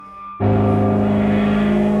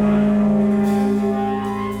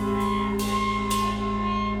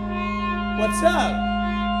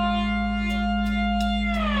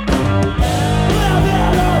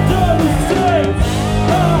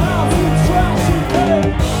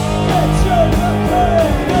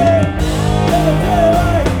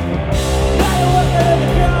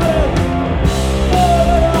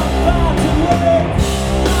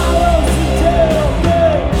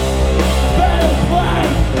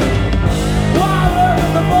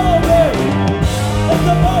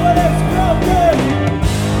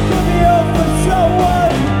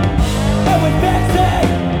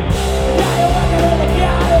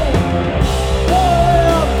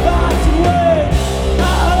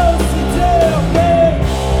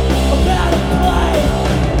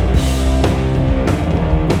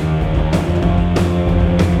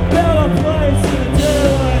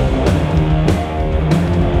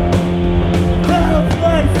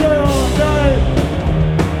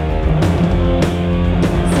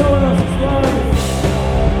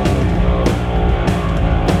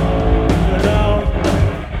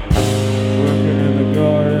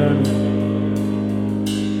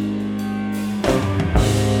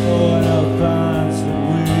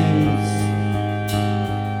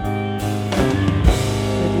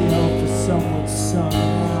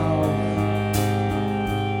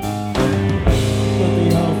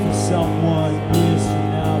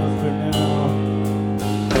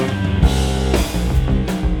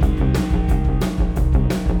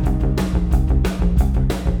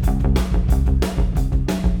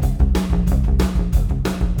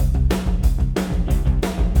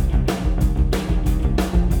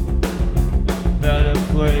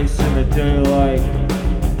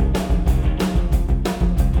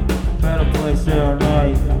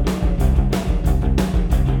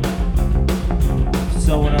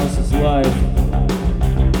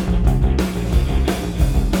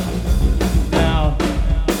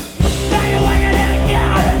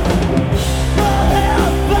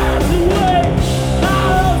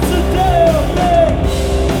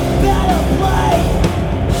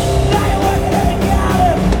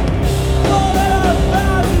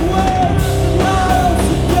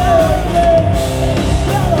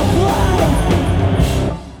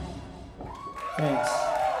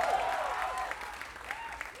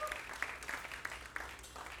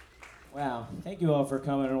For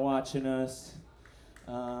coming and watching us.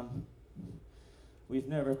 We've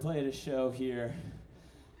never played a show here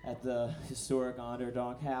at the historic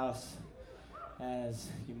Onderdonk House, as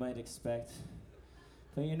you might expect.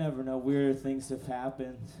 But you never know, weird things have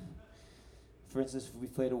happened. For instance, if we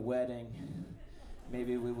played a wedding,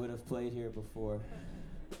 maybe we would have played here before.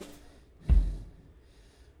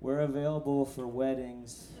 We're available for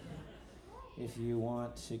weddings if you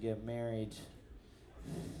want to get married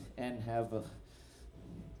and have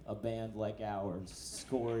a band like ours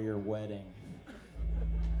score your wedding.